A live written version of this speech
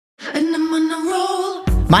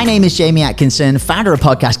My name is Jamie Atkinson, founder of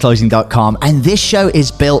podcastclosing.com, and this show is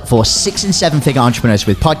built for 6 and 7 figure entrepreneurs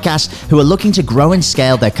with podcasts who are looking to grow and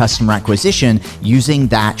scale their customer acquisition using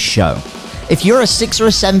that show. If you're a 6 or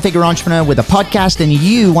a 7 figure entrepreneur with a podcast and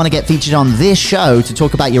you want to get featured on this show to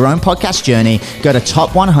talk about your own podcast journey, go to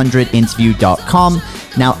top100interview.com.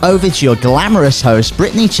 Now over to your glamorous host,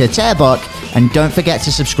 Brittany Chatterbach, and don't forget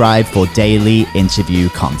to subscribe for daily interview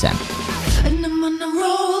content.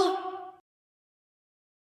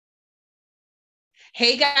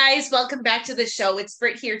 Hey guys, welcome back to the show. It's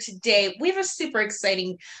Britt here today. We have a super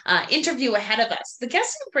exciting interview ahead of us. The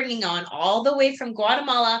guest I'm bringing on all the way from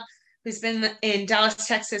Guatemala, who's been in Dallas,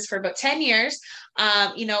 Texas for about 10 years.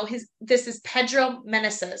 This is Pedro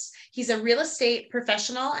Meneses. He's a real estate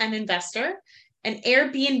professional and investor, an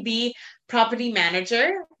Airbnb property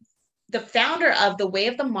manager, the founder of The Way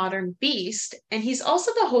of the Modern Beast, and he's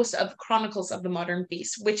also the host of Chronicles of the Modern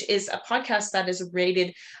Beast, which is a podcast that is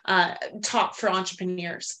rated top for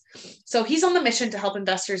entrepreneurs. So he's on the mission to help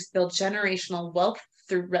investors build generational wealth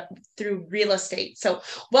through real estate. So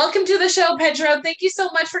welcome to the show, Pedro. Thank you so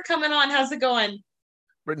much for coming on. How's it going?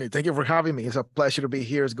 Brittany, thank you for having me. It's a pleasure to be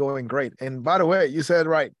here. It's going great. And by the way, you said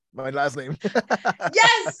right, my last name.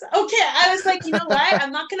 Yes. Okay. I was like, you know what?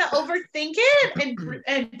 I'm not going to overthink it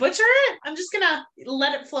and butcher it. I'm just going to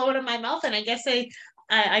let it flow out of my mouth. And I guess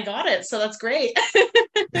I got it. So that's great.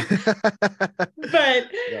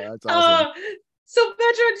 But yeah, that's awesome. So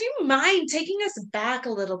Pedro, do you mind taking us back a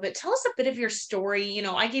little bit? Tell us a bit of your story. You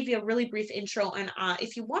know, I gave you a really brief intro, and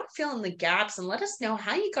if you want to fill in the gaps and let us know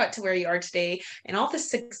how you got to where you are today and all the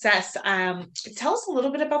success, tell us a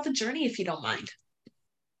little bit about the journey, if you don't mind.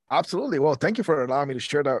 Absolutely. Well, thank you for allowing me to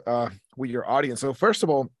share that with your audience. So first of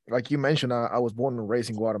all, like you mentioned, I was born and raised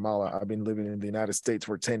in Guatemala. I've been living in the United States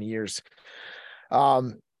for 10 years.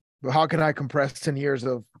 But how can I compress 10 years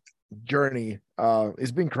of journey?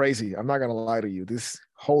 It's been crazy. I'm not gonna lie to you. This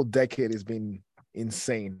whole decade has been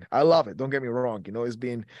insane. I love it. Don't get me wrong. You know, it's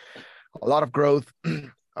been a lot of growth.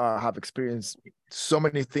 Have experienced so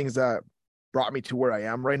many things that brought me to where I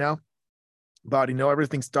am right now. But you know,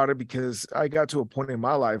 everything started because I got to a point in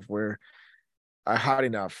my life where I had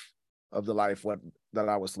enough of the life that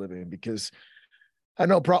I was living. Because I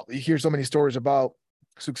know probably you hear so many stories about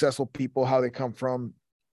successful people, how they come from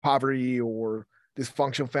poverty or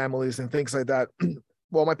dysfunctional families and things like that.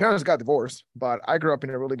 Well, my parents got divorced, but I grew up in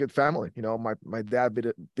a really good family. You know, my dad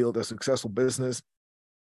built a successful business.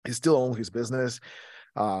 He still owns his business.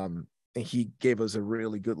 And he gave us a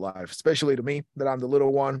really good life, especially to me, that I'm the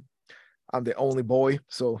little one. I'm the only boy.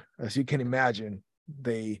 So as you can imagine,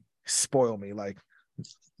 they spoil me like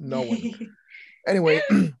no one. Anyway,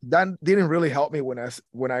 that didn't really help me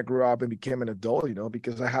when I grew up and became an adult, you know,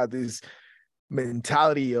 because I had this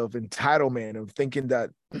mentality of entitlement, of thinking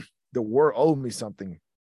that the world owed me something,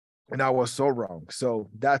 and I was so wrong. So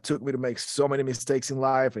that took me to make so many mistakes in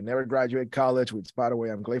life and never graduate college, which, by the way,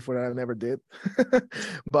 I'm grateful that I never did.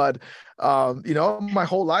 But you know, my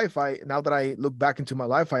whole life, now that I look back into my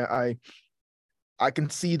life, I can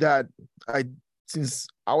see that since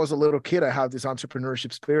I was a little kid, I have this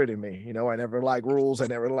entrepreneurship spirit in me. You know, I never like rules. I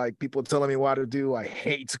never like people telling me what to do. I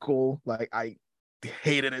hate school. Like I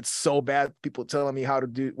hated it so bad. People telling me how to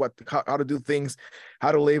do things,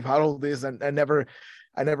 how to live, how to do this, and I never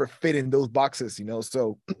fit in those boxes, you know.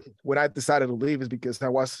 So when I decided to leave is because I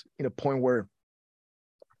was in a point where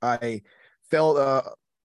I felt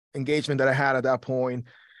engagement that I had at that point,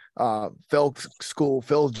 felt school,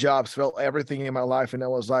 felt jobs, felt everything in my life, and I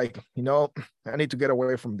was like, you know, I need to get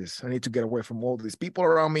away from this. I need to get away from all these people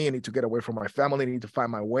around me. I need to get away from my family. I need to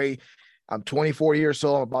find my way. I'm 24 years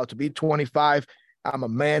old. I'm about to be 25. I'm a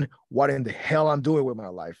man. What in the hell I'm doing with my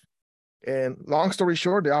life? And long story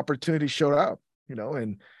short, the opportunity showed up, you know,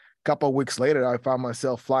 and a couple of weeks later, I found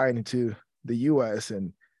myself flying into the US,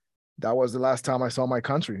 and that was the last time I saw my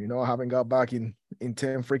country. You know, I haven't got back in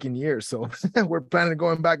 10 freaking years. So we're planning on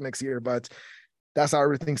going back next year, but that's how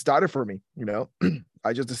everything started for me. You know,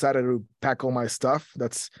 I just decided to pack all my stuff.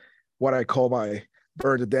 That's what I call my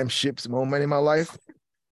burn the damn ships moment in my life,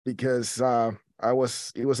 because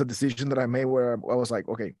it was a decision that I made where I was like,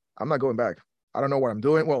 okay, I'm not going back. I don't know what I'm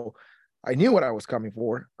doing. Well, I knew what I was coming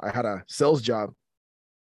for. I had a sales job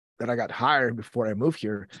that I got hired before I moved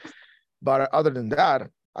here. But other than that,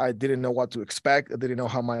 I didn't know what to expect. I didn't know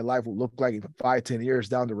how my life would look like in 5-10 years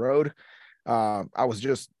down the road. I was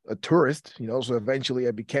just a tourist, you know, so eventually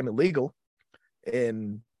I became illegal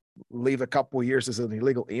and lived a couple of years as an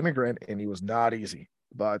illegal immigrant, and it was not easy.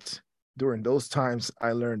 But during those times,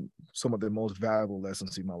 I learned some of the most valuable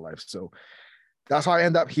lessons in my life. So that's how I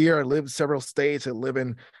end up here. I lived in several states. I live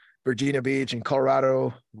in Virginia Beach, in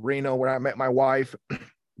Colorado, Reno, where I met my wife.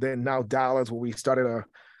 then now Dallas, where we started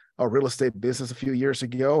a real estate business a few years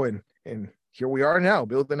ago, and here we are now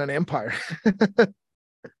building an empire.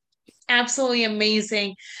 Absolutely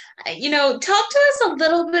amazing. Talk to us a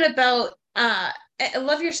little bit about I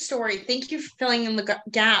love your story. Thank you for filling in the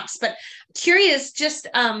gaps, but curious just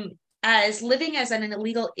as living as an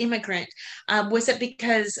illegal immigrant, was it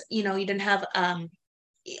because you didn't have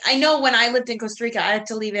I know when I lived in Costa Rica, I had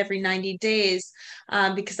to leave every 90 days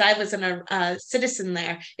because I wasn't a citizen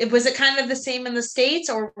there. Was it kind of the same in the States,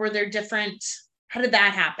 or were there different? How did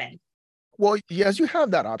that happen? Well, yes, you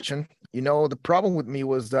have that option. The problem with me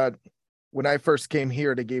was that when I first came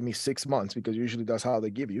here, they gave me 6 months, because usually that's how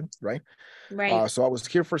they give you, right? Right. So I was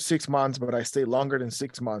here for 6 months, but I stayed longer than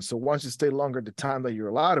 6 months. So once you stay longer, the time that you're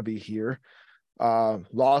allowed to be here,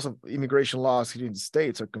 laws of immigration laws here in the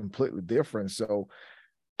States are completely different. So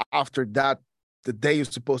after that, the day you're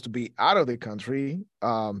supposed to be out of the country,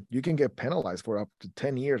 you can get penalized for up to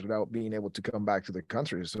 10 years without being able to come back to the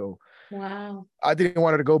country. So Wow. I didn't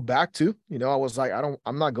want to go back to, I was like,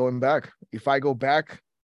 I'm not going back. If I go back,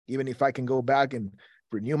 even if I can go back and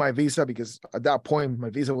renew my visa, because at that point my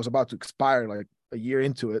visa was about to expire like a year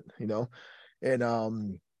into it, and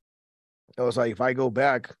I was like, if I go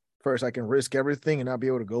back, first I can risk everything and not be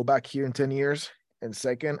able to go back here in 10 years. And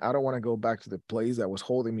second, I don't want to go back to the place that was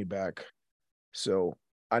holding me back. So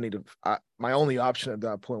my only option at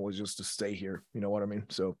that point was just to stay here. You know what I mean?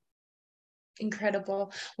 So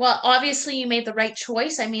Incredible. Well, obviously you made the right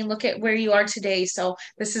choice. I mean, look at where you are today. So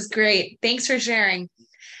this is great. Thanks for sharing.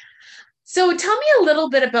 So tell me a little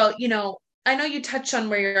bit about, I know you touched on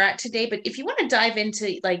where you're at today, but if you want to dive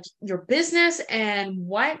into like your business and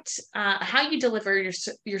how you deliver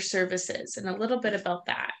your services and a little bit about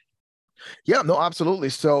that. Yeah, no, absolutely.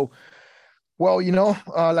 So, well,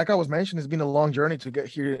 like I was mentioning, it's been a long journey to get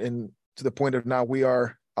here, and to the point of now we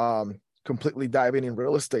are completely diving in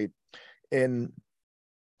real estate. And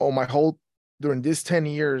during these 10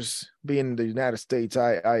 years being in the United States,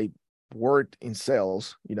 I worked in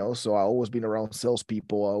sales, so I always been around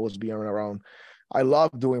salespeople. I always been around. I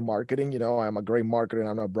love doing marketing. I'm a great marketer, and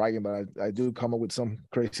I'm not bragging, but I do come up with some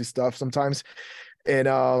crazy stuff sometimes. And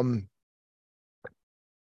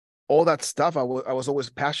all that stuff, I was always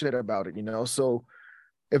passionate about it, So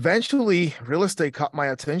eventually, real estate caught my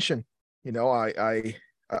attention. I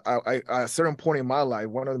at a certain point in my life,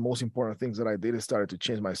 one of the most important things that I did is started to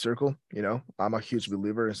change my circle. I'm a huge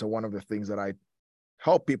believer, and so one of the things that I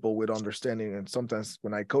help people with understanding, and sometimes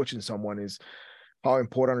when I coaching someone, is how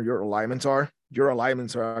important your alignments are. Your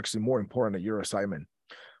alignments are actually more important than your assignment.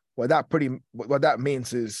 What that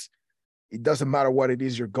means is, it doesn't matter what it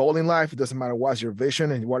is your goal in life. It doesn't matter what's your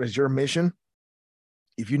vision and what is your mission.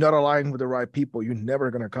 If you're not aligned with the right people, you're never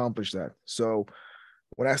going to accomplish that. So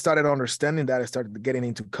when I started understanding that, I started getting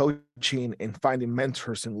into coaching and finding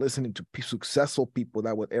mentors and listening to successful people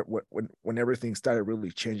that when everything started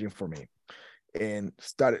really changing for me. And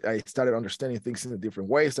I started understanding things in a different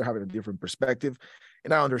way, started having a different perspective.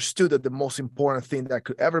 And I understood that the most important thing that I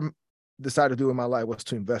could ever decide to do in my life was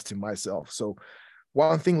to invest in myself. So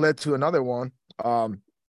one thing led to another one.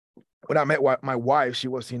 When I met my wife, she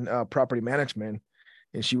was in property management,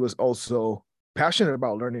 and she was also passionate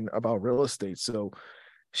about learning about real estate. So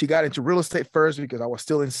she got into real estate first because I was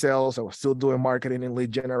still in sales. I was still doing marketing and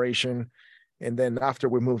lead generation. And then after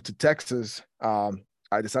we moved to Texas,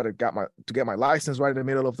 I decided to get my license right in the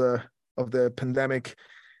middle of the pandemic.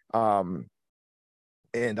 And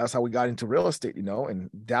that's how we got into real estate, and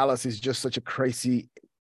Dallas is just such a crazy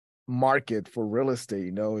market for real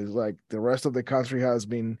estate. It's like the rest of the country has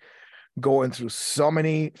been going through so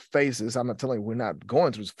many phases. I'm not telling you we're not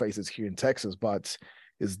going through phases here in Texas, but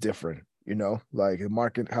it's different, like the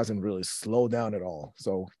market hasn't really slowed down at all.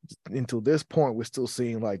 So until this point, we're still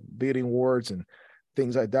seeing like bidding wars and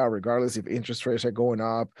things like that, regardless if interest rates are going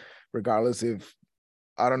up, regardless if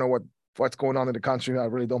I don't know what's going on in the country. I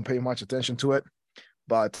really don't pay much attention to it,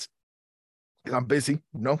 but I'm busy,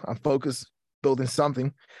 I'm focused building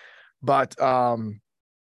something. But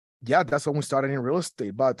yeah, that's when we started in real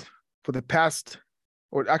estate. But for the past,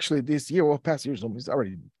 or actually this year, past years, it's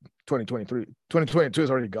already 2023, 2022 is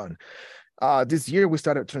already gone. This year we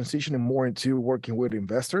started transitioning more into working with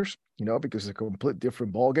investors, because it's a complete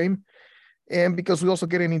different ballgame. And because we also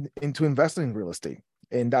getting into investing in real estate.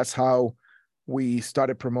 And that's how we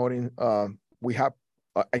started promoting. We have,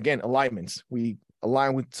 again, alignments. We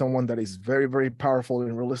align with someone that is very, very powerful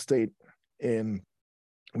in real estate. And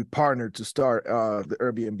we partnered to start the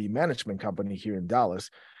Airbnb management company here in Dallas.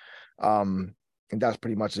 And that's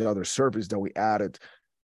pretty much the other service that we added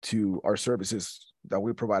to our services that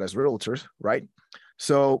we provide as realtors, right?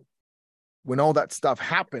 So when all that stuff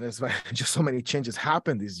happened, it's like just so many changes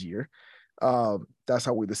happened this year. That's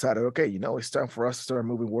how we decided, okay, it's time for us to start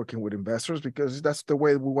working with investors, because that's the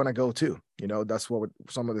way we want to go too. That's what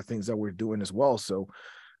some of the things that we're doing as well. So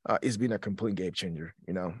it's been a complete game changer.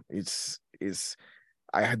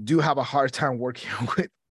 I do have a hard time working with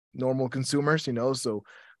normal consumers, so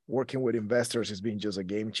working with investors has been just a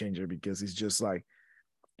game changer, because it's just like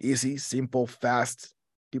easy, simple, fast.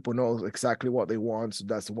 People know exactly what they want. So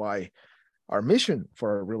that's why our mission for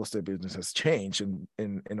our real estate business has changed.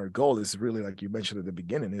 And our goal is really, like you mentioned at the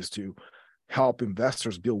beginning, is to help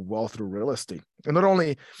investors build wealth through real estate. And not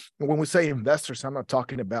only, when we say investors, I'm not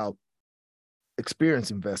talking about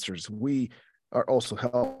experienced investors. We are also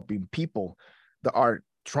helping people that are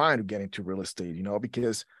trying to get into real estate,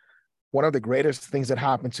 because one of the greatest things that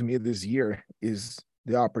happened to me this year is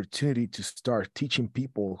the opportunity to start teaching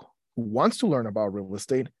people who wants to learn about real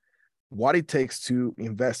estate what it takes to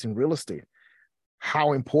invest in real estate,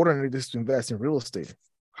 how important it is to invest in real estate,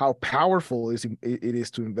 how powerful it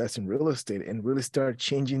is to invest in real estate, and really start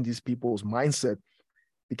changing these people's mindset.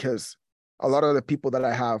 Because a lot of the people that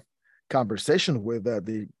I have conversations with, that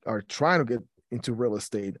they are trying to get into real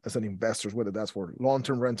estate as an investor, whether that's for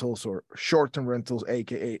long-term rentals or short-term rentals,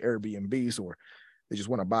 aka Airbnbs, or they just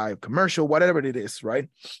want to buy commercial, whatever it is, right?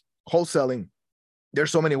 Wholesaling. There's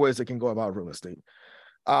so many ways they can go about real estate.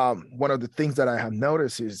 One of the things that I have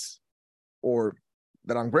noticed is, or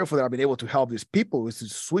that I'm grateful that I've been able to help these people, is to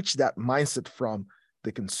switch that mindset from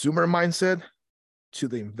the consumer mindset to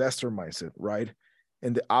the investor mindset, right?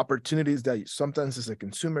 And the opportunities that sometimes as a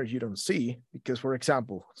consumer you don't see, because, for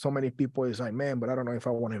example, so many people is like, man, but I don't know if I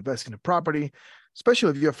want to invest in a property, especially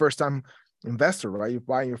if you're a first-time investor, right? You're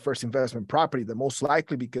buying your first investment property, the most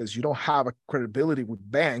likely, because you don't have a credibility with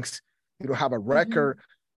banks, you don't have a record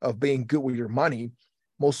of being good with your money.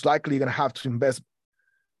 Most likely, you're going to have to invest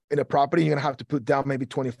in a property. You're going to have to put down maybe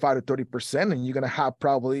 25 to 30%, and you're going to have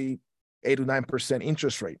probably 8 to 9%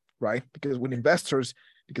 interest rate, right? Because with investors,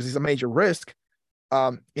 because it's a major risk,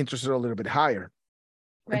 interest are a little bit higher.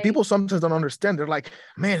 Right. And people sometimes don't understand. They're like,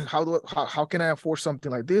 man, how can I afford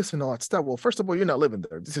something like this and all that stuff? Well, first of all, you're not living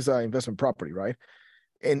there. This is an investment property, right?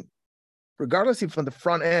 And regardless if on the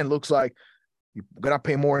front end looks like you're going to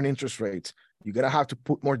pay more in interest rates, you're going to have to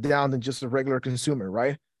put more down than just a regular consumer,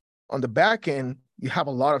 right? On the back end, you have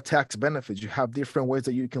a lot of tax benefits. You have different ways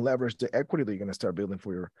that you can leverage the equity that you're going to start building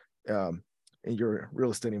for in your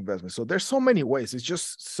real estate investment. So there's so many ways. It's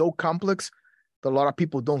just so complex that a lot of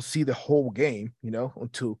people don't see the whole game,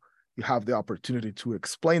 until you have the opportunity to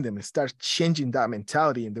explain them and start changing that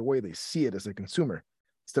mentality in the way they see it as a consumer,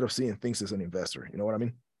 instead of seeing things as an investor. You know what I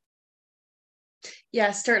mean? Yeah,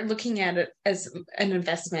 start looking at it as an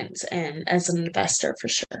investment and as an investor, for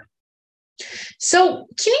sure. So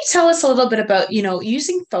can you tell us a little bit about,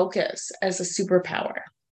 using focus as a superpower?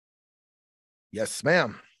 Yes,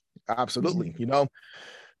 ma'am. Absolutely.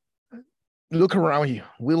 Look around you.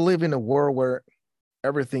 We live in a world where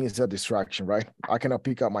everything is a distraction, right? I cannot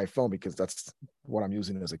pick up my phone because that's what I'm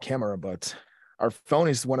using as a camera, but our phone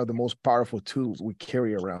is one of the most powerful tools we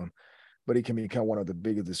carry around, but it can become one of the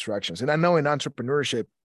biggest distractions. And I know in entrepreneurship,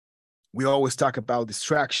 we always talk about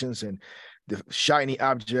distractions and the shiny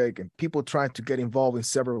object and people trying to get involved in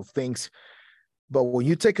several things. But when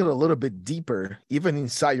you take it a little bit deeper, even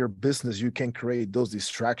inside your business, you can create those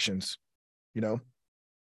distractions,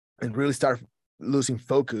 and really start losing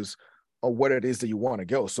focus on what it is that you want to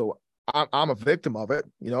go. So I'm a victim of it.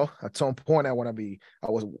 At some point I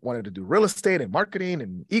wanted to do real estate and marketing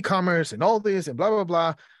and e-commerce and all this and blah, blah,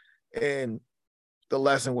 blah. And the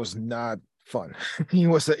lesson was not fun. It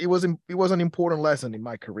was an important lesson in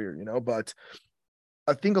my career, but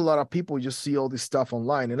I think a lot of people just see all this stuff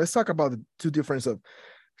online. And let's talk about the two differences of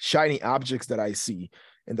shiny objects that I see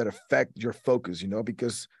and that affect your focus,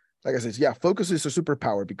 because like I said, yeah, focus is a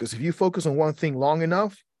superpower, because if you focus on one thing long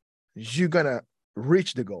enough, you're going to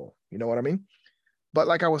reach the goal. You know what I mean? But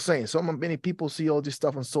like I was saying, many people see all this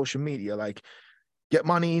stuff on social media, like get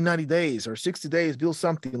money in 90 days or 60 days, build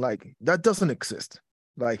something. Like that doesn't exist.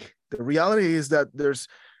 Like the reality is that this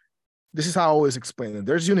is how I always explain it.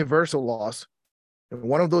 There's universal laws. And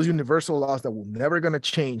one of those universal laws that will never going to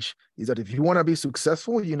change is that if you want to be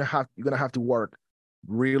successful, you're going to have to work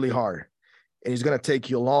really hard. And it's going to take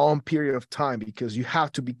you a long period of time, because you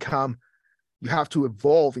have to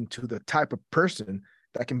evolve into the type of person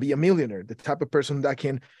that can be a millionaire, the type of person that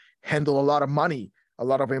can handle a lot of money, a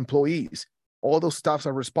lot of employees. All those stuffs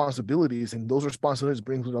are responsibilities, and those responsibilities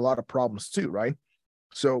bring with a lot of problems too, right?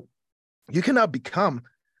 So you cannot become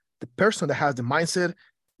the person that has the mindset,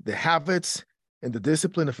 the habits, and the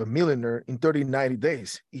discipline of a millionaire in 30, 90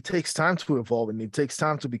 days. It takes time to evolve, and it takes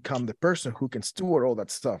time to become the person who can steward all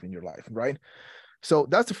that stuff in your life, right? So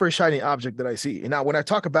that's the first shiny object that I see. And now when I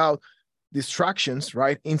talk about distractions,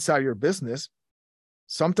 right, inside your business,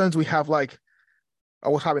 sometimes we have like, I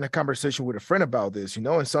was having a conversation with a friend about this,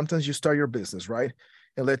 and sometimes you start your business, right?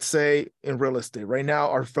 And let's say in real estate, right now,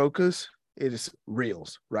 our focus is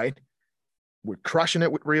reels, right? We're crushing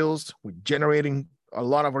it with reels. We're generating a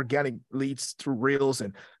lot of organic leads through reels,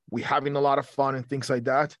 and we're having a lot of fun and things like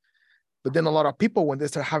that. But then a lot of people, when they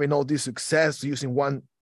start having all this success using one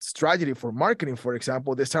strategy for marketing, for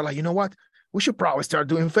example, they start like, you know what? We should probably start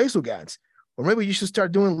doing Facebook ads. Or maybe you should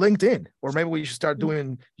start doing LinkedIn, or maybe we should start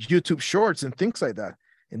doing YouTube shorts and things like that.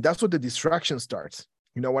 And that's what the distraction starts.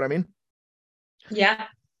 You know what I mean? Yeah.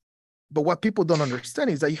 But what people don't understand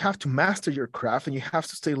is that you have to master your craft and you have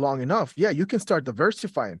to stay long enough. Yeah, you can start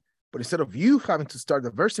diversifying, but instead of you having to start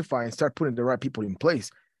diversifying, start putting the right people in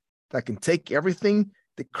place that can take everything,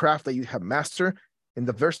 the craft that you have mastered, and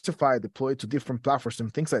diversify, deploy it to different platforms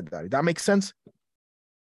and things like that. That makes sense?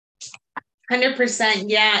 100%.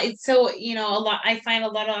 Yeah. It's so, I find a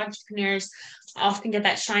lot of entrepreneurs often get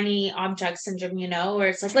that shiny object syndrome, where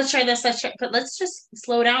it's like, let's try this, but let's just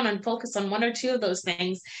slow down and focus on one or two of those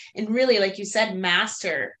things. And really, like you said,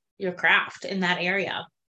 master your craft in that area,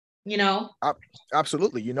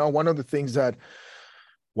 Absolutely. One of the things that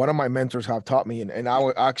one of my mentors have taught me, and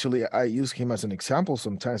I use him as an example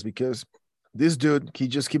sometimes, because this dude, he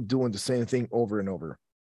just keep doing the same thing over and over.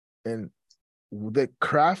 And the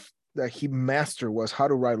craft that he mastered was how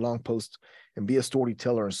to write long posts and be a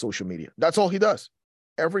storyteller on social media. That's all he does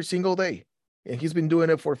every single day. And he's been doing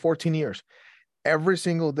it for 14 years. Every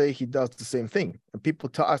single day he does the same thing. And people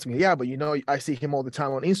ask me, yeah, but I see him all the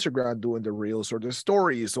time on Instagram doing the reels or the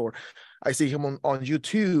stories, or I see him on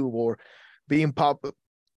YouTube or being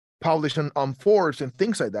published on Forbes and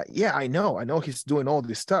things like that. Yeah, I know he's doing all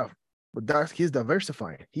this stuff, but he's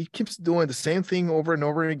diversifying. He keeps doing the same thing over and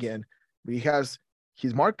over again. But he has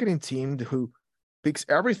his marketing team who picks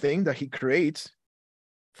everything that he creates,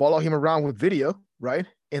 follow him around with video, right?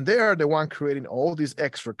 And they are the one creating all this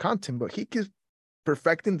extra content, but he keeps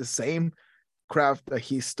perfecting the same craft that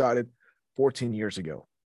he started 14 years ago,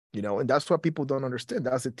 and that's what people don't understand.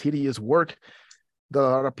 That's the tedious work that a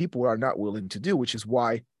lot of people are not willing to do, which is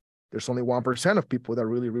why there's only 1% of people that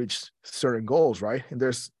really reach certain goals, right? And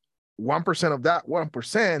there's 1% of that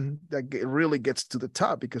 1% that really gets to the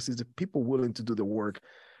top, because it's the people willing to do the work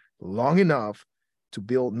long enough to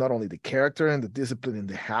build not only the character and the discipline and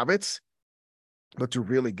the habits, but to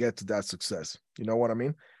really get to that success. You know what I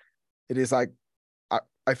mean? It is like,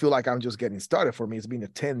 I feel like I'm just getting started. For me, it's been a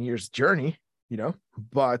 10 years journey,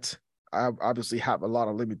 but I obviously have a lot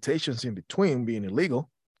of limitations in between, being illegal,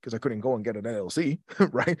 because I couldn't go and get an LLC,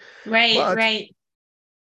 right? Right.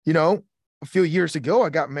 A few years ago, I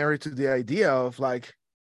got married to the idea of like,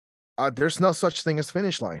 there's no such thing as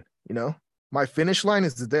finish line. My finish line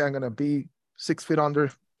is the day I'm going to be 6 feet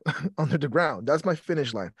under the ground. That's my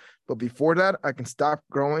finish line. But before that, I can stop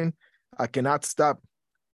growing. I cannot stop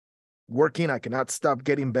working. I cannot stop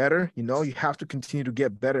getting better. You have to continue to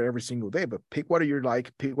get better every single day, but pick what you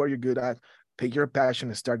like, pick what you're good at, pick your passion,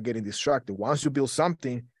 and start getting distracted. Once you build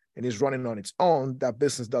something and it's running on its own, that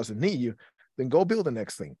business doesn't need you, then go build the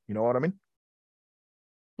next thing. You know what I mean?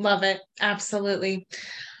 Love it. Absolutely.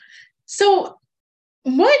 So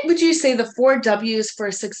what would you say the 4W's for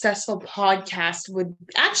a successful podcast would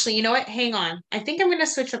actually, you know what? Hang on. I think I'm going to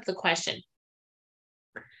switch up the question.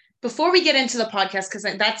 Before we get into the podcast, because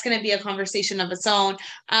that's going to be a conversation of its own,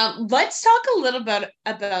 let's talk a little bit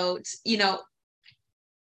about,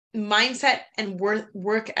 mindset and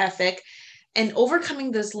work ethic and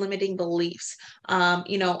overcoming those limiting beliefs. I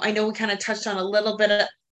know we kind of touched on a little bit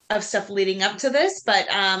of stuff leading up to this, but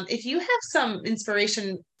if you have some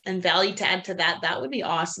inspiration and value to add to that, that would be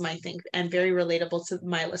awesome, I think, and very relatable to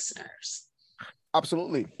my listeners.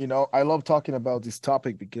 Absolutely. I love talking about this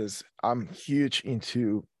topic because I'm huge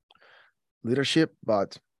into leadership,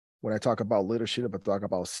 but when I talk about leadership, I talk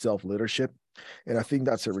about self-leadership. And I think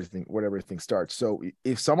that's where everything starts. So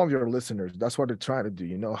if some of your listeners, that's what they're trying to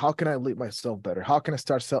do, how can I lead myself better? How can I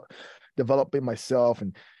start developing myself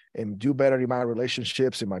and do better in my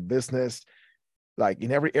relationships, in my business, like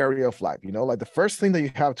in every area of life, like the first thing that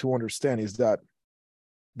you have to understand is that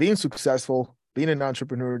being successful, being an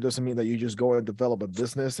entrepreneur doesn't mean that you just go and develop a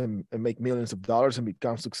business and make millions of dollars and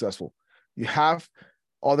become successful. You have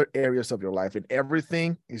other areas of your life, and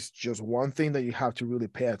everything is just one thing that you have to really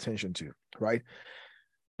pay attention to, right?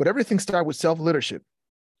 But everything starts with self-leadership,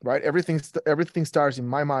 right? Everything starts, in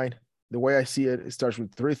my mind, the way I see it, it starts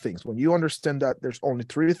with three things. When you understand that there's only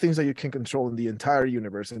three things that you can control in the entire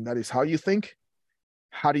universe, and that is how you think,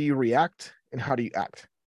 how do you react, and how do you act.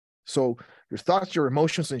 So your thoughts, your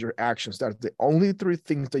emotions, and your actions, that's the only three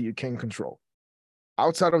things that you can control.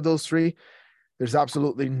 Outside of those three, there's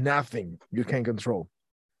absolutely nothing you can control.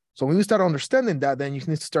 So when you start understanding that, then you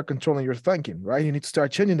need to start controlling your thinking, right? You need to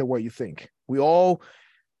start changing the way you think. We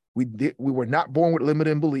were not born with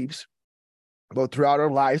limiting beliefs, but throughout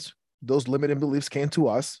our lives, those limiting beliefs came to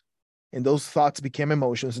us, and those thoughts became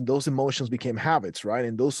emotions, and those emotions became habits, right?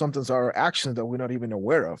 And those sometimes are actions that we're not even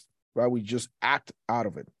aware of, right? We just act out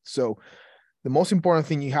of it. So the most important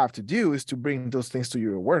thing you have to do is to bring those things to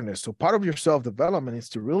your awareness. So part of your self-development is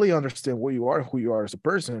to really understand where you are, who you are as a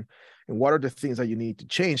person, and what are the things that you need to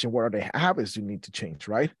change, and what are the habits you need to change,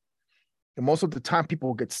 right? And most of the time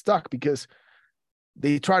people get stuck because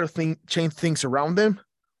they try to change things around them,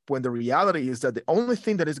 when the reality is that the only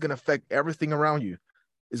thing that is going to affect everything around you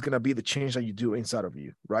is going to be the change that you do inside of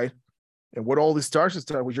you, right? And what all this starts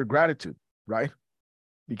with your gratitude, right?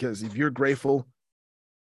 Because if you're grateful,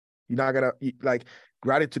 you're not going to, like,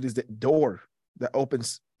 gratitude is the door that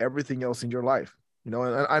opens everything else in your life, you know?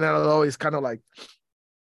 And I know it's kind of like,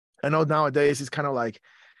 I know nowadays it's kind of like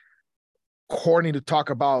corny to talk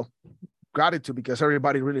about gratitude because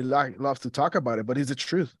everybody really loves to talk about it, but it's the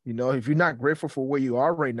truth. You know, if you're not grateful for where you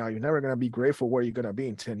are right now, you're never going to be grateful where you're going to be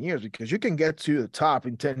in 10 years, because you can get to the top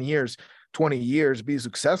in 10 years, 20 years, be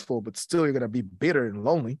successful, but still you're going to be bitter and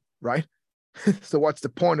lonely, right? So what's the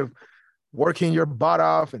point of working your butt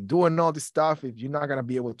off and doing all this stuff if you're not going to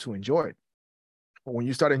be able to enjoy it? But when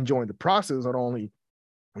you start enjoying the process, not only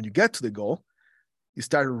when you get to the goal, you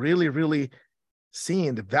start really, really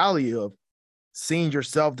seeing the value of seeing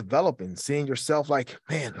yourself developing, seeing yourself like,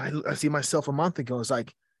 man, I see myself a month ago. It's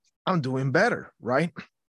like, I'm doing better, right?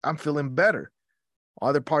 I'm feeling better.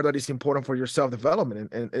 Other part that is important for your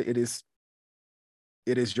self-development, and it is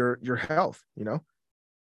your health, you know,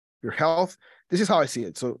 your health. This is how I see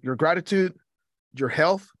it. So your gratitude, your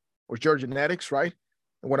health, or your genetics, right?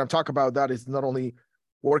 And when I'm talking about that, is not only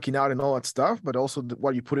working out and all that stuff, but also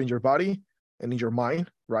what you put in your body and in your mind,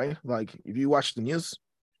 right? Like if you watch the news,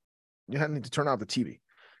 you need to turn off the TV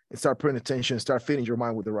and start paying attention, start feeding your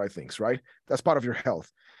mind with the right things, right? That's part of your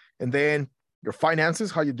health. And then your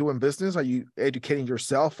finances, how you do in business, are you educating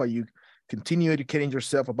yourself? Are you continue educating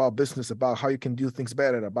yourself about business, about how you can do things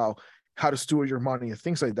better, about how to steward your money and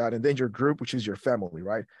things like that. And then your group, which is your family,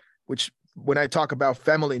 right? Which when I talk about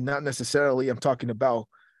family, not necessarily I'm talking about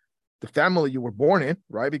the family you were born in,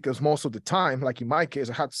 right? Because most of the time, like in my case,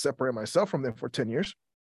 I had to separate myself from them for 10 years.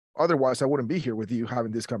 Otherwise, I wouldn't be here with you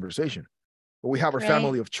having this conversation. But we have our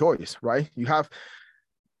family of choice, right? You have,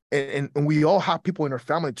 and we all have people in our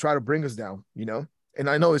family try to bring us down, you know? And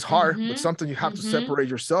I know it's hard, but sometimes you have to separate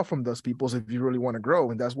yourself from those people if you really want to grow.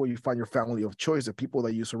 And that's where you find your family of choice, the people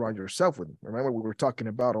that you surround yourself with. Remember, we were talking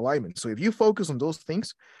about alignment. So if you focus on those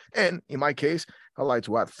things, and in my case, I like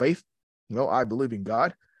to add faith. You know, I believe in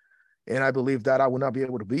God, and I believe that I would not be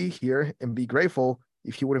able to be here and be grateful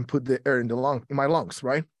if He wouldn't put the air in my lungs,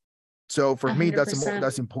 right? So for 100%. Me,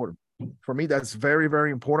 that's important. For me, that's very,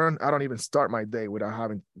 very important. I don't even start my day without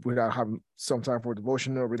having some time for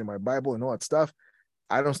devotion or reading my Bible and all that stuff.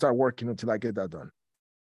 I don't start working until I get that done.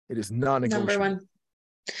 It is non-negotiable. Number one.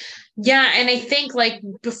 Yeah, and I think like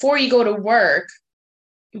before you go to work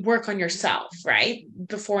on yourself, right?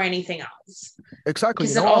 Before anything else. Exactly.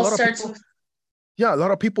 Because it all starts with. Yeah, a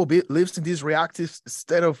lot of people lives in this reactive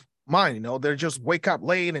state of mind. You know, they just wake up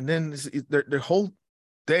late and then their whole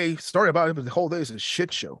day, sorry about it, but the whole day is a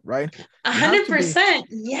shit show, right? 100%.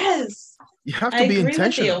 Yes. You have to be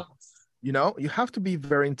intentional. You know, you have to be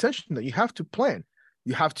very intentional. You have to plan.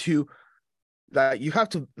 You have to,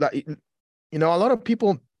 you know, a lot of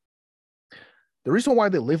people, the reason why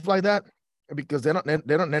they live like that, because they're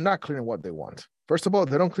not clear on what they want. First of all,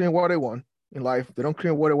 they don't clear what they want in life. They don't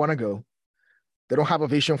clear where they want to go. They don't have a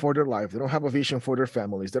vision for their life. They don't have a vision for their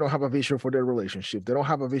families. They don't have a vision for their relationship. They don't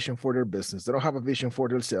have a vision for their business. They don't have a vision for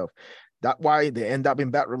themselves. That's why they end up in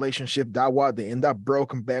bad relationship. That's why they end up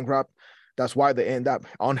broke and bankrupt. That's why they end up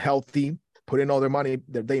unhealthy, putting all their money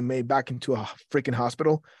that they made back into a freaking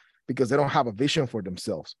hospital, because they don't have a vision for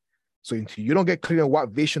themselves. So until you don't get clear on what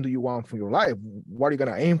vision do you want for your life, what are you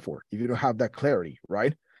going to aim for if you don't have that clarity,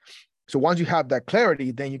 right? So once you have that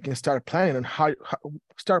clarity, then you can start planning on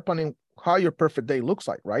how your perfect day looks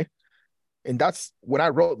like, right? And that's when I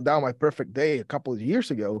wrote down my perfect day a couple of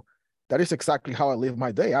years ago. That is exactly how I live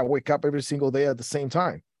my day. I wake up every single day at the same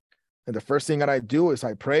time. And the first thing that I do is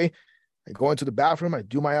I pray, I go into the bathroom, I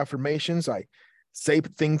do my affirmations, I say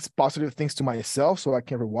things, positive things to myself so I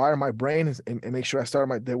can rewire my brain and make sure I start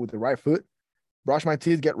my day with the right foot, brush my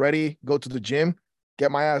teeth, get ready, go to the gym,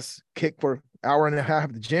 get my ass kicked for an hour and a half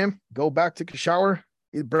at the gym, go back, take a shower,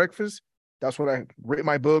 eat breakfast. That's what I read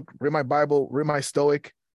my book, read my Bible, read my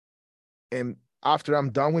Stoic. And after I'm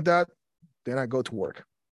done with that, then I go to work.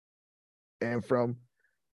 And from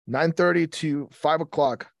 9:30 to 5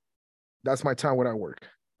 o'clock, that's my time when I work.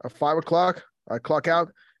 At 5 o'clock, I clock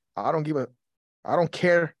out. I don't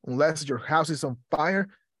care unless your house is on fire,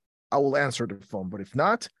 I will answer the phone. But if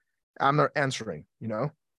not, I'm not answering,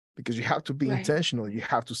 because you have to be intentional. You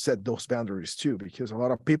have to set those boundaries too, because a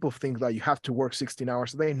lot of people think that you have to work 16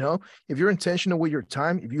 hours a day. No, if you're intentional with your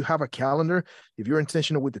time, if you have a calendar, if you're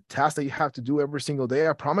intentional with the tasks that you have to do every single day,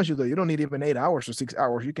 I promise you that you don't need even 8 hours or 6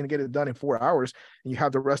 hours. You can get it done in 4 hours and you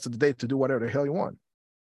have the rest of the day to do whatever the hell you want.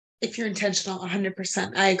 If you're intentional,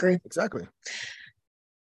 100%. I agree. Exactly.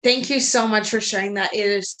 Thank you so much for sharing that. It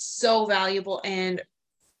is so valuable, and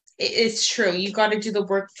it's true. You got to do the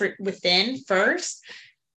work within first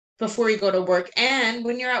before you go to work. And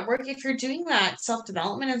when you're at work, if you're doing that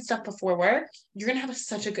self-development and stuff before work, you're going to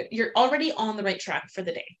have you're already on the right track for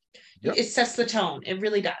the day. Yep. It sets the tone. It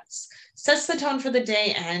really does. Sets the tone for the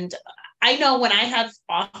day. And I know when I have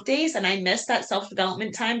off days and I miss that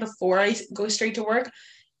self-development time before I go straight to work,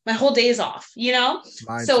 my whole day is off,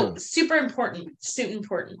 Mine so too. super important.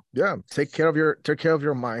 Yeah. Take care of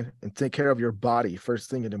your mind and take care of your body first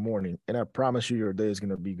thing in the morning. And I promise you your day is going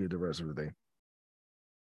to be good the rest of the day.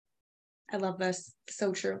 I love this.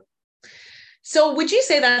 So true. So would you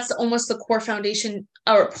say that's almost the core foundation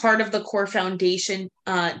or part of the core foundation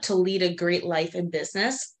to lead a great life in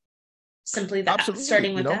business? Simply that, absolutely.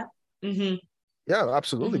 Starting with that. Mm-hmm. Yeah,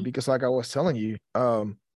 absolutely. Mm-hmm. Because like I was telling you,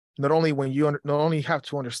 not only have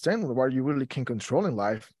to understand what you really can control in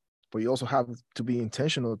life, but you also have to be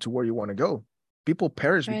intentional to where you want to go. People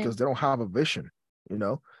perish because they don't have a vision,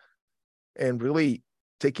 and really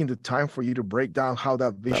taking the time for you to break down how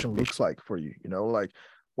that vision looks like for you, like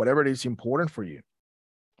whatever it is important for you,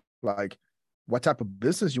 like what type of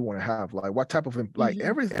business you want to have, like what type of, like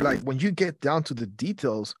everything, like when you get down to the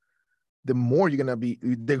details, the more you're going to be,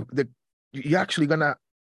 you're actually going to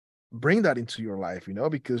bring that into your life,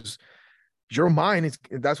 because your mind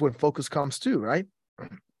that's when focus comes to, right?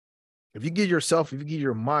 If you give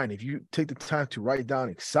your mind, if you take the time to write down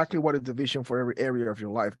exactly what is the vision for every area of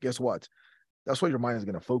your life, guess what? That's what your mind is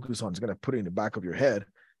going to focus on. It's going to put it in the back of your head.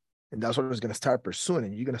 And that's what it's going to start pursuing.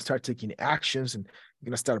 And you're going to start taking actions and you're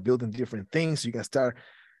going to start building different things. You're going to start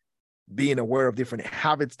being aware of different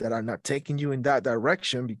habits that are not taking you in that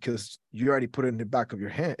direction because you already put it in the back of your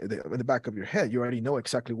head. You already know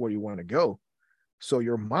exactly where you want to go. So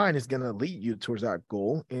your mind is going to lead you towards that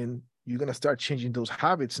goal, and you're going to start changing those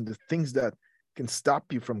habits and the things that can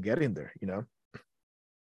stop you from getting there,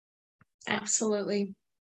 Absolutely.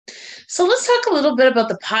 So let's talk a little bit about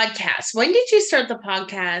the podcast. When did you start the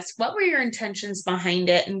podcast? What were your intentions behind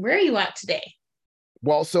it? And where are you at today?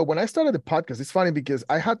 Well, so when I started the podcast, it's funny because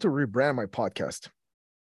I had to rebrand my podcast.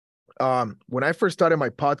 When I first started my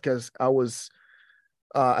podcast,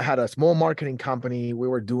 I had a small marketing company. We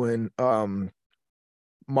were doing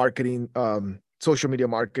marketing, social media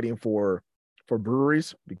marketing for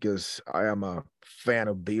breweries because I am a fan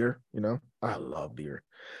of beer. I love beer.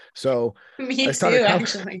 So me too,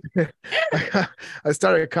 actually. I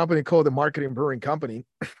started a company called the Marketing Brewing Company,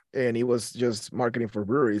 and it was just marketing for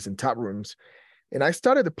breweries and tap rooms. And I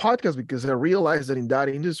started the podcast because I realized that in that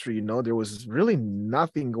industry, there was really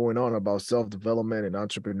nothing going on about self-development and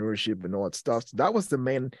entrepreneurship and all that stuff. So that was the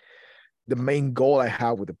main goal I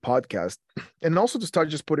have with the podcast, and also to start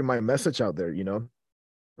just putting my message out there.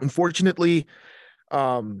 Unfortunately,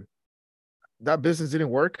 that business didn't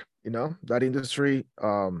work. That industry.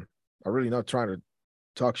 I'm really not trying to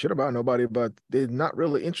talk shit about nobody, but they're not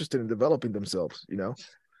really interested in developing themselves.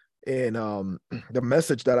 And the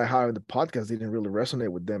message that I had in the podcast didn't really resonate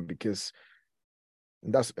with them because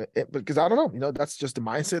I don't know, that's just the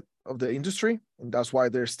mindset of the industry, and that's why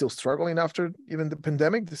they're still struggling after even the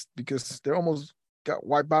pandemic, because they're almost got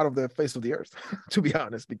wiped out of the face of the earth, to be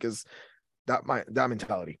honest, because that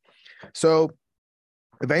mentality. So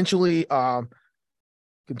eventually,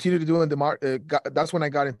 continued doing that's when I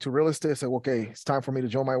got into real estate. So okay, it's time for me to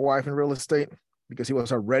join my wife in real estate because he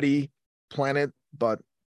was already planned, but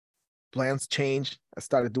plans changed. I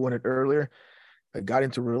started doing it earlier. I got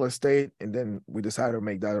into real estate, and then we decided to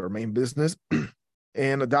make that our main business.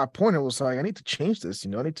 And at that point, I was like, I need to change this.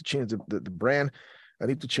 I need to change the brand. I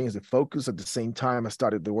need to change the focus. At the same time, I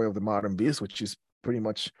started the Way of the Modern Beast, which is pretty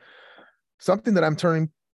much something that I'm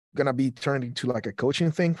gonna be turning into like a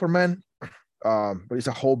coaching thing for men. But it's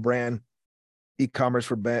a whole brand e-commerce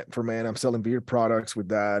for men. I'm selling beard products with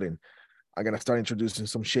that, and I'm gonna start introducing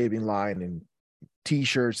some shaving line and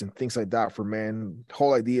t-shirts and things like that for men. The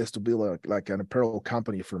whole idea is to build like an apparel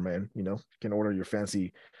company for men. You can order your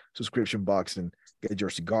fancy subscription box and get your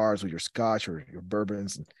cigars or your scotch or your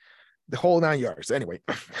bourbons and the whole 9 yards. Anyway,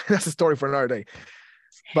 that's a story for another day.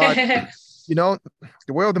 But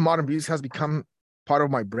the way of the modern beast has become part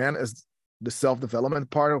of my brand as the self-development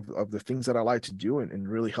part of the things that I like to do and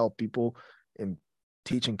really help people and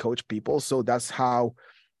teach and coach people. So that's how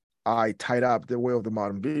I tied up the way of the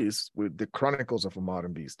modern beast with the chronicles of a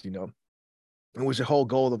modern beast, and which the whole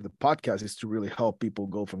goal of the podcast is to really help people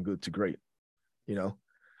go from good to great,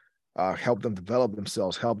 help them develop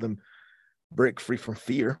themselves, help them break free from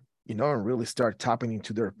fear, and really start tapping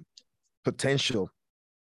into their potential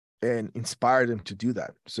and inspire them to do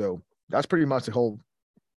that. So that's pretty much the whole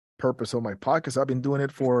purpose of my podcast. I've been doing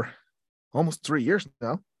it for almost 3 years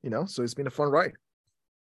now, so it's been a fun ride.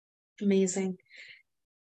 Amazing.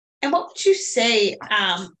 And what would you say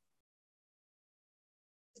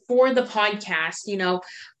for the podcast,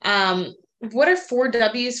 what are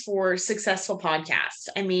 4w's for successful podcasts?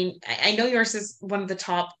 I mean, I know yours is one of the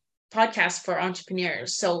top podcasts for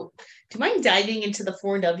entrepreneurs. So do you mind diving into the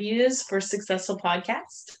 4w's for successful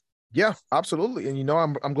podcasts? Yeah, absolutely. And,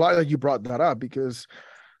 I'm glad that you brought that up because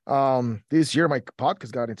this year my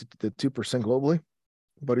podcast got into the 2% globally,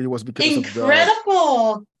 but it was because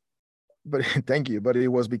incredible. But thank you. But it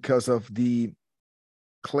was because of the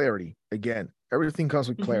clarity. Again, everything comes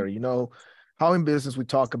with clarity. How in business we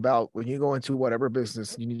talk about when you go into whatever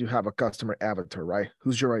business, you need to have a customer avatar, right?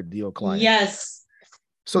 Who's your ideal client? Yes.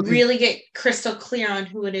 So really get crystal clear on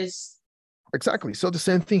who it is. Exactly. So the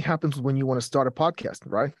same thing happens when you want to start a podcast,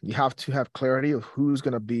 right? You have to have clarity of who's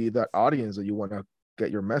going to be that audience that you want to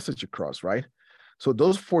get your message across, right? So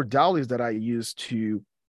those 4w's that I used to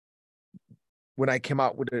when I came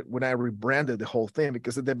out with it, when I rebranded the whole thing,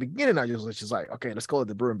 because at the beginning I was just like, okay, let's call it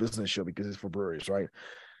the Brewing Business Show because it's for breweries, right?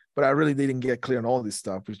 But I really didn't get clear on all this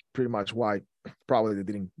stuff, which is pretty much why probably they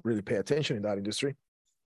didn't really pay attention in that industry.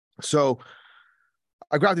 So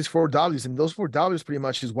I grabbed these 4w's, and those 4w's pretty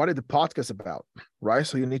much is what is the podcast about, right?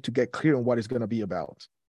 So you need to get clear on what it's going to be about,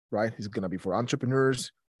 right? It's going to be for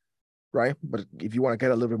entrepreneurs, right? But if you want to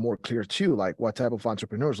get a little bit more clear too, like what type of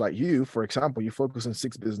entrepreneurs, like you, for example, you focus on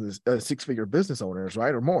six-figure business owners,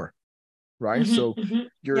 right? Or more, right? So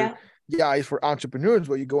it's for entrepreneurs,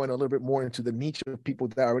 but you go in a little bit more into the niche of people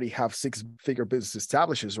that already have six-figure business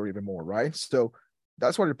established or even more, right? So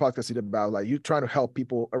that's what your podcast is about. Like you're trying to help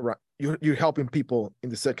people around, you're helping people in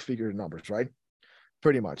the six-figure numbers, right?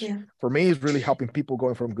 Pretty much. Yeah. For me, it's really helping people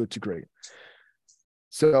going from good to great.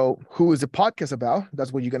 So who is the podcast about?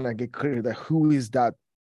 That's what you're going to get clear that who is that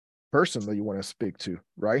person that you want to speak to,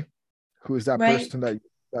 right? Who is that person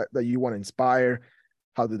that you want to inspire?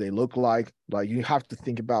 How do they look like? Like you have to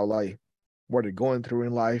think about like what they're going through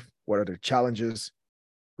in life. What are their challenges,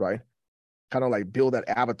 right? Kind of like build that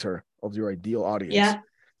avatar of your ideal audience. Yeah.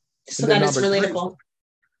 So that is relatable.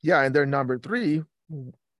 Yeah. And then number 3,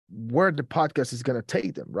 where the podcast is going to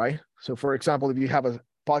take them, right? So for example, if you have a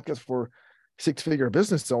podcast for six-figure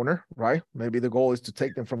business owner, right? Maybe the goal is to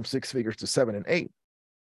take them from 6 figures to 7 and 8.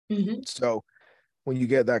 So when you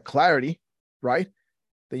get that clarity, right,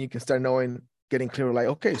 then you can start getting clear, like,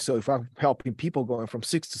 okay, so if I'm helping people going from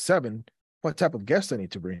 6 to 7, what type of guests I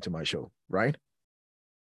need to bring to my show, right?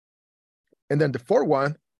 And then the 4th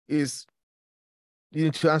one is you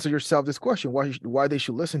need to answer yourself this question, why they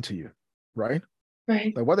should listen to you, right?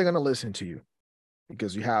 Right. Like, why are they going to listen to you?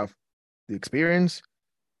 Because you have the experience,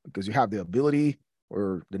 because you have the ability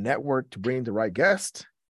or the network to bring the right guest,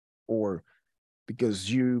 or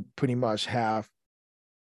because you pretty much have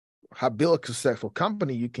built a successful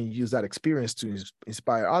company, you can use that experience to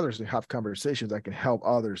inspire others and have conversations that can help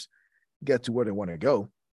others get to where they want to go.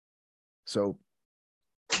 So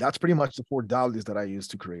that's pretty much the 4w's that I use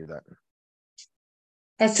to create that.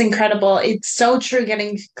 That's incredible. It's so true.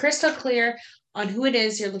 Getting crystal clear on who it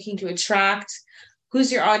is you're looking to attract,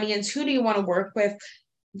 who's your audience, who do you want to work with.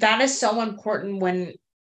 That is so important when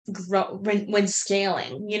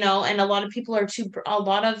scaling, and a lot of people are a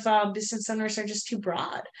lot of business owners are just too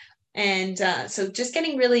broad. And so just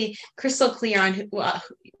getting really crystal clear on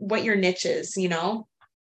what your niche is,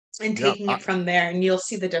 and taking it from there, and you'll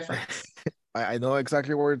see the difference. I know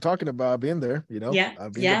exactly what you're talking about. I've been there,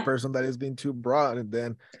 I've been the person that has been too broad. And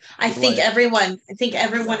then I think everyone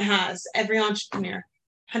has, every entrepreneur,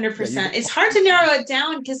 100%. It's hard to narrow it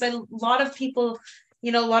down because a lot of people,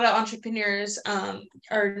 a lot of entrepreneurs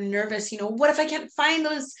are nervous. What if I can't find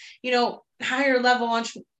those, higher level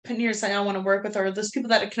entrepreneurs that I want to work with, or those people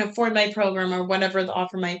that can afford my program or whatever the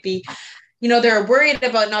offer might be. they're worried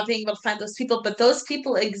about not being able to find those people, but those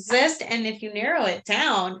people exist. And if you narrow it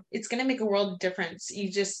down, it's going to make a world of difference. You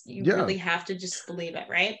Yeah. really have to just believe it,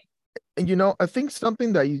 right? And I think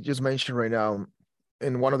something that you just mentioned right now,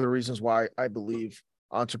 and one of the reasons why I believe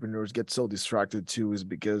entrepreneurs get so distracted too, is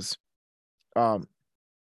because um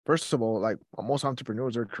first of all, like most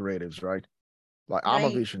entrepreneurs are creatives, right? Like I'm a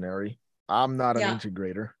Right. visionary. I'm not an Yeah.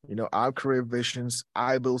 integrator. I create visions,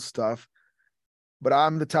 I build stuff, but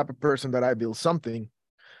I'm the type of person that I build something,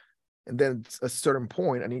 and then at a certain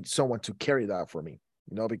point, I need someone to carry that for me,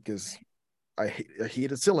 because I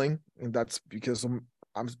hit a ceiling, and that's because I'm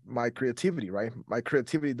my creativity, right? My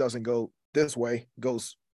creativity doesn't go this way,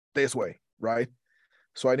 goes this way, right?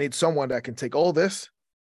 So I need someone that can take all this,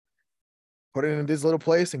 put it in this little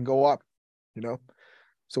place, and go up, you know.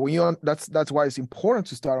 So that's why it's important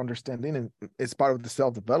to start understanding, and it's part of the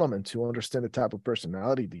self development to understand the type of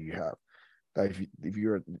personality that you have. If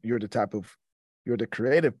you're the type of you're the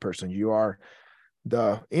creative person, you are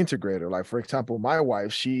the integrator. Like for example, my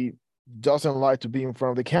wife, she doesn't like to be in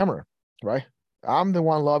front of the camera, right? I'm the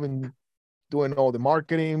one loving doing all the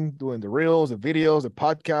marketing, doing the reels, the videos, the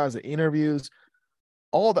podcasts, the interviews,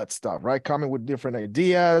 all that stuff, right? Coming with different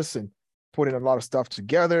ideas and putting a lot of stuff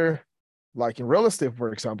together, like in real estate,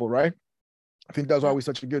 for example, right? I think that's why Yeah. we're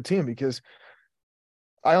such a good team, because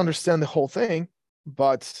I understand the whole thing,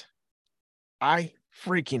 but I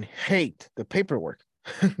freaking hate the paperwork,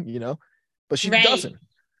 you know, but she Right. doesn't.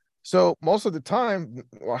 So most of the time,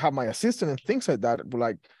 I have my assistant and things like that. But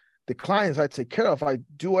like the clients I take care of, I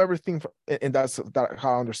do everything for, and that's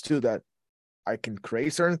how I understood that I can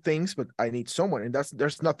create certain things, but I need someone, and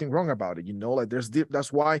there's nothing wrong about it. Like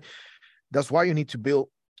that's why you need to build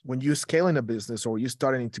when you're scaling a business or you're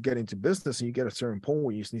starting to get into business and you get a certain point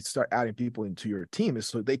where you just need to start adding people into your team is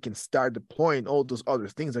so they can start deploying all those other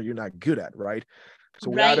things that you're not good at, right? So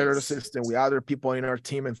we added Right. our assistant, we added people in our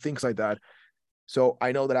team and things like that. So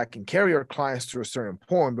I know that I can carry our clients to a certain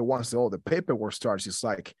point, but once all the paperwork starts, it's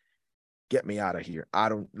like, get me out of here. I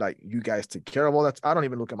don't like you guys take care of all that. I don't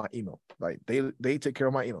even look at my email. Like they take care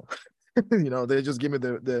of my email. They just give me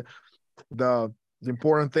the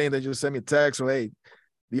important thing. They just send me a text or hey,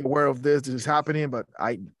 be aware of this. This is happening, but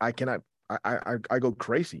I cannot. I go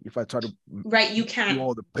crazy if I try to Right. You do can't.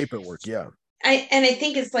 all the paperwork. Yeah. I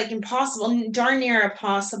think it's like impossible, darn near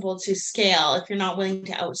impossible to scale if you're not willing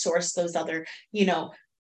to outsource those other,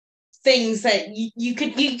 things that you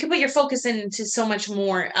could put your focus into so much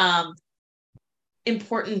more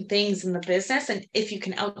important things in the business. And if you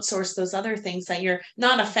can outsource those other things that you're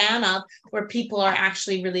not a fan of, where people are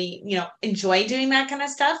actually really, enjoy doing that kind of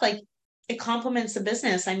stuff, like it complements the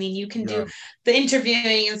business. I mean, you can do Yeah. the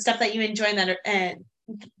interviewing and stuff that you enjoy and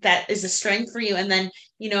that is a strength for you. And then,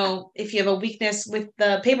 if you have a weakness with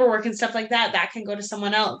the paperwork and stuff like that, that can go to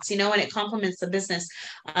someone else, and it complements the business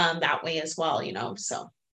that way as well, so.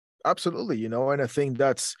 Absolutely. And I think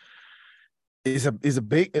that's is a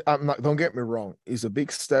big. I'm not. Don't get me wrong. Is a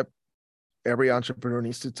big step every entrepreneur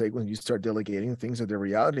needs to take when you start delegating things. That the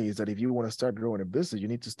reality is that if you want to start growing a business, you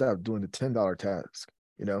need to stop doing the $10 task.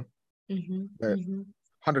 Mm-hmm, That mm-hmm.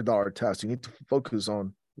 $100 task. You need to focus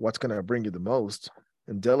on what's going to bring you the most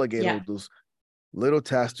and delegate all Yeah. those little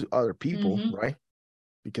tasks to other people, Mm-hmm. right?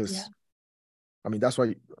 Yeah. Because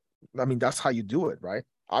that's how you do it, right?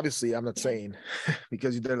 Obviously, I'm not Yeah. saying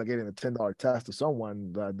because you're delegating a $10 task to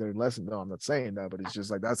someone that they're less. No, I'm not saying that, but it's just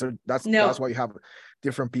like that's No. why you have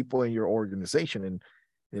different people in your organization. And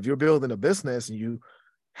if you're building a business and you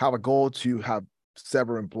have a goal to have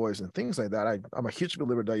several employees and things like that, I'm a huge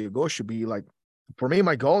believer that your goal should be like, for me,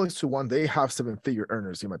 my goal is to one day have 7-figure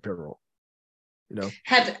earners in my payroll. You know,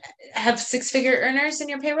 Have six-figure earners in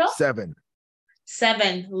your payroll? 7,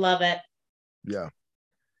 7. Love it. yeah,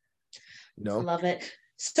 Love it.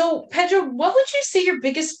 So, Pedro, what would you say your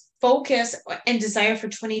biggest focus and desire for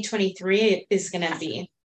 2023 is going to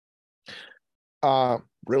be?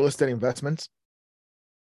 real estate investments.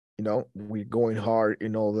 We're going hard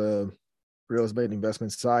in all the real estate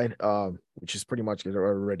investment side, which is pretty much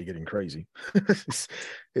already getting crazy.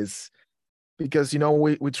 it's because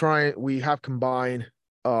we have combined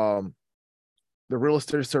the real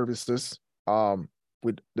estate services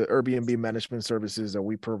with the Airbnb management services that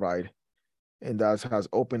we provide, and that has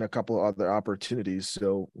opened a couple of other opportunities.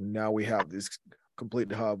 So now we have this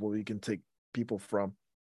complete hub where we can take people from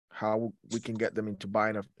how we can get them into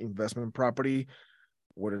buying an investment property,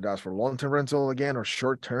 whether that's for long-term rental again or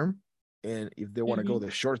short-term. And if they want to go Mm-hmm.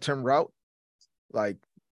 the short-term route, like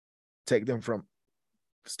take them from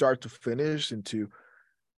start to finish into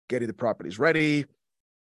getting the properties ready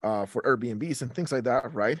for Airbnbs and things like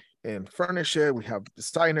that, right? and furnish it. We have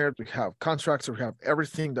designers, we have contractors, we have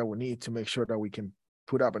everything that we need to make sure that we can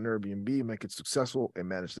put up an Airbnb, make it successful, and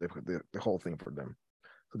manage the whole thing for them.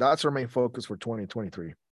 So that's our main focus for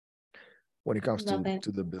 2023 when it comes to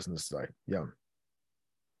the business side. Yeah.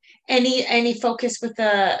 Any focus with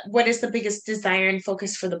what is the biggest desire and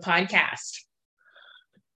focus for the podcast?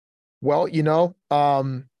 Well,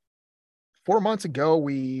 4 months ago,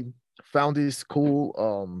 we found this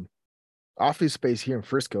cool office space here in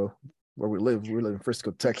Frisco, where we live. We live in Frisco,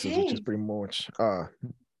 Texas, which is pretty much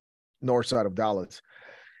north side of Dallas.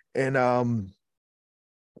 And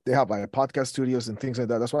they have like podcast studios and things like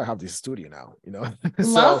that. That's why I have this studio now,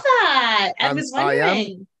 Love that. I was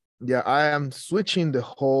wondering. I am switching the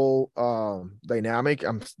whole dynamic.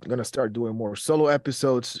 I'm gonna start doing more solo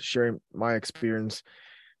episodes, sharing my experience.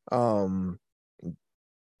 Have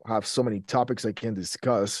so many topics I can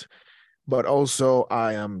discuss, but also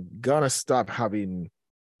I am gonna stop having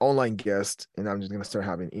online guests, and I'm just gonna start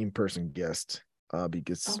having in-person guests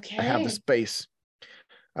because I have the space.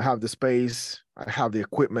 I have the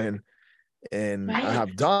equipment, and I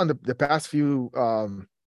have done the past few I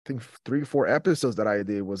think 3-4 episodes that I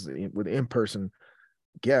did was with in-person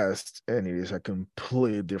guests, and it is a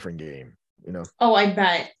completely different game, Oh, I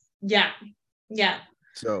bet. Yeah.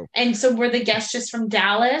 So were the guests just from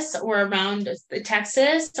Dallas or around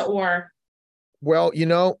Texas or? Well,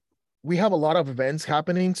 we have a lot of events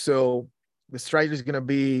happening. So the strategy is going to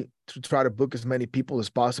be to try to book as many people as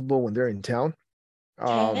possible when they're in town for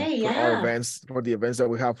our events, for the events that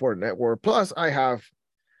we have for our network. Plus I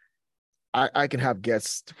can have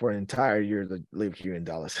guests for an entire year that live here in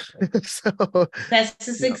Dallas. So that's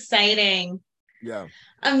just exciting. Yeah.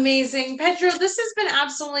 Amazing. Pedro, this has been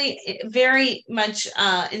absolutely very much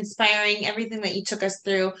inspiring, everything that you took us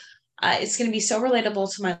through. It's going to be so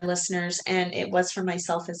relatable to my listeners, and it was for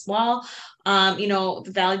myself as well. The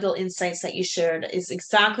valuable insights that you shared is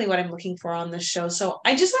exactly what I'm looking for on this show. So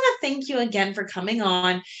I just want to thank you again for coming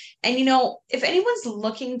on. And, if anyone's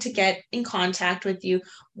looking to get in contact with you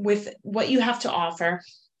with what you have to offer,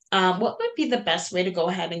 what would be the best way to go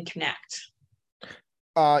ahead and connect?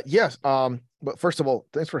 Yes. But first of all,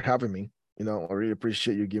 thanks for having me. I really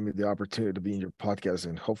appreciate you giving me the opportunity to be in your podcast,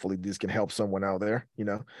 and hopefully this can help someone out there,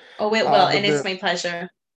 Oh, it will. And it's my pleasure.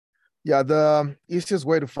 Yeah. The easiest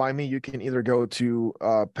way to find me, you can either go to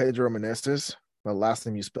Pedro Meneses. My last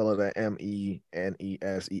name, you spell it at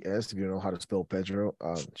Meneses. If you don't know how to spell Pedro,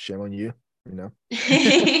 shame on you,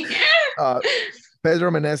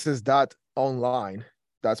 PedroMeneses.online.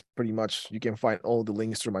 That's pretty much, you can find all the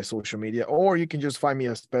links through my social media, or you can just find me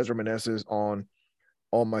as Pedro Meneses on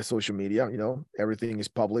all my social media. Everything is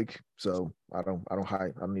public, so I don't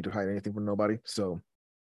hide. I don't need to hide anything from nobody. So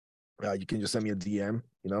you can just send me a DM.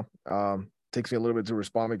 Takes me a little bit to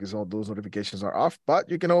respond because all those notifications are off, but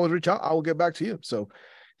you can always reach out. I will get back to you. So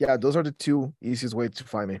yeah, those are the two easiest ways to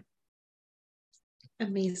find me.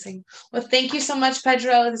 Amazing. Well, thank you so much,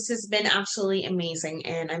 Pedro. This has been absolutely amazing,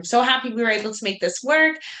 and I'm so happy we were able to make this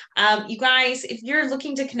work. You guys, if you're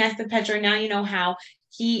looking to connect with Pedro, now you know how.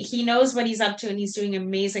 He knows what he's up to, and he's doing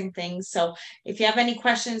amazing things. So if you have any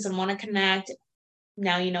questions and want to connect,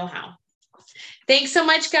 now you know how. Thanks so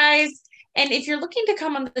much, guys. And if you're looking to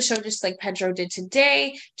come on the show, just like Pedro did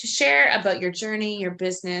today, to share about your journey, your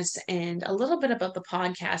business, and a little bit about the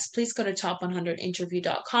podcast, please go to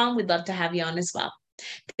top100interview.com. We'd love to have you on as well.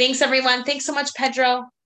 Thanks, everyone. Thanks so much, Pedro.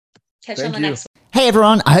 Catch you on the next one. Hey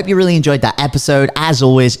everyone, I hope you really enjoyed that episode. As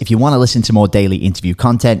always, if you want to listen to more daily interview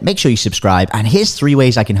content, make sure you subscribe. And here's 3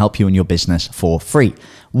 ways I can help you in your business for free.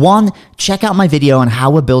 1, check out my video on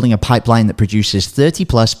how we're building a pipeline that produces 30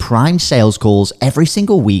 plus prime sales calls every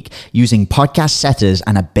single week using podcast setters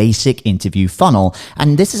and a basic interview funnel.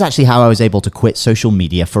 And this is actually how I was able to quit social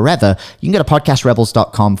media forever. You can go to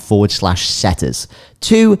podcastrebels.com/setters.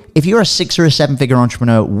 2, if you're a 6 or a 7-figure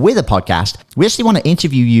entrepreneur with a podcast, we actually want to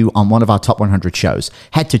interview you on one of our top 100 shows.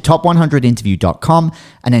 Head to top100interview.com.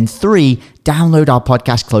 And then 3, download our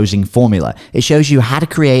podcast closing formula. It shows you how to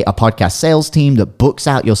create a podcast sales team that books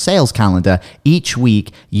out your sales calendar each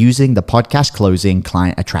week using the podcast closing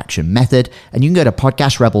client attraction method. And you can go to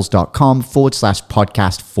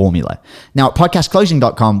podcastrebels.com/podcast formula. Now at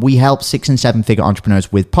podcastclosing.com, we help 6 and 7-figure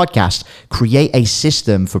entrepreneurs with podcasts create a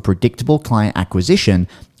system for predictable client acquisition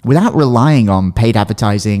without relying on paid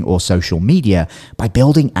advertising or social media by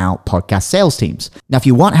building out podcast sales teams. Now, if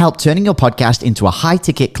you want help turning your podcast into a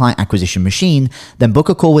high-ticket client acquisition machine, then book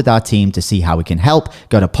a call with our team to see how we can help.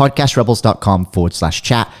 Go to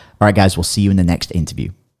podcastrebels.com/chat. All right, guys, we'll see you in the next interview.